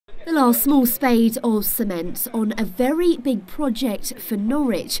The last small spade of cement on a very big project for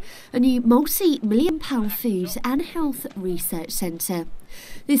Norwich, a new multi-million-pound food and health research centre.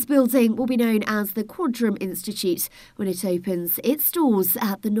 This building will be known as the Quadram Institute when it opens its doors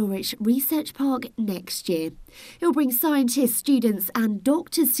at the Norwich Research Park next year. It will bring scientists, students and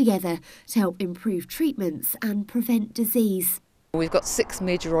doctors together to help improve treatments and prevent disease. We've got 6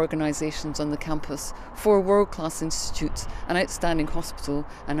 major organisations on the campus, 4 world-class institutes, an outstanding hospital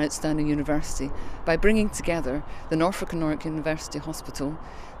and outstanding university. By bringing together the Norfolk and Norwich University Hospital,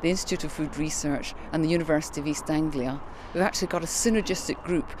 the Institute of Food Research and the University of East Anglia, we've actually got a synergistic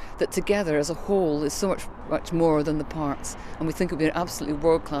group that together as a whole is so much more than the parts, and we think it will be an absolutely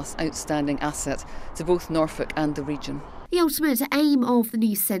world-class, outstanding asset to both Norfolk and the region. The ultimate aim of the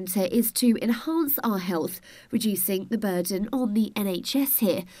new centre is to enhance our health, reducing the burden on the NHS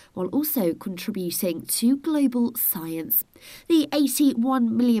here, while also contributing to global science. The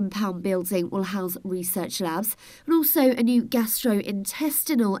 £81 million building will house research labs and also a new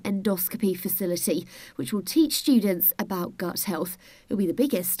gastrointestinal endoscopy facility, which will teach students about gut health. It will be the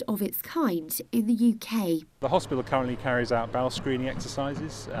biggest of its kind in the UK. The hospital currently carries out bowel screening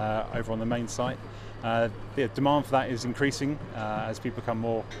exercises over on the main site. The demand for that is increasing as people become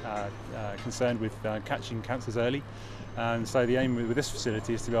more concerned with catching cancers early. And so the aim with this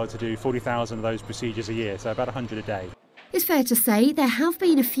facility is to be able to do 40,000 of those procedures a year, so about 100 a day. It's fair to say there have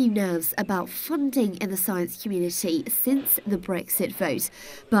been a few nerves about funding in the science community since the Brexit vote.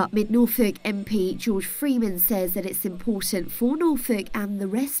 But Mid-Norfolk MP George Freeman says that it's important for Norfolk and the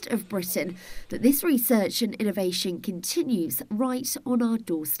rest of Britain that this research and innovation continues right on our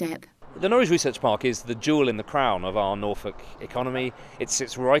doorstep. The Norwich Research Park is the jewel in the crown of our Norfolk economy. It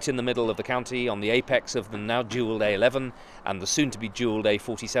sits right in the middle of the county, on the apex of the now jewelled A11 and the soon-to-be jewelled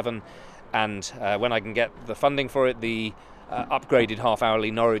A47. And when I can get the funding for it, the upgraded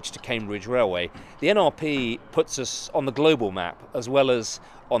half-hourly Norwich to Cambridge Railway, the NRP puts us on the global map as well as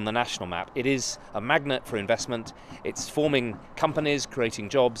on the national map. It is a magnet for investment. It's forming companies, creating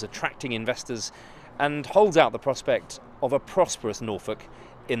jobs, attracting investors, and holds out the prospect of a prosperous Norfolk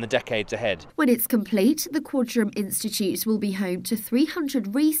in the decades ahead. When it's complete, the Quadram Institute will be home to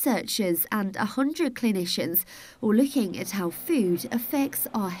 300 researchers and 100 clinicians, all looking at how food affects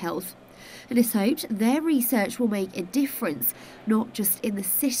our health. And it's hoped their research will make a difference, not just in the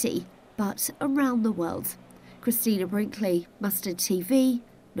city, but around the world. Kristina Brinkley, Mustard TV,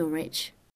 Norwich.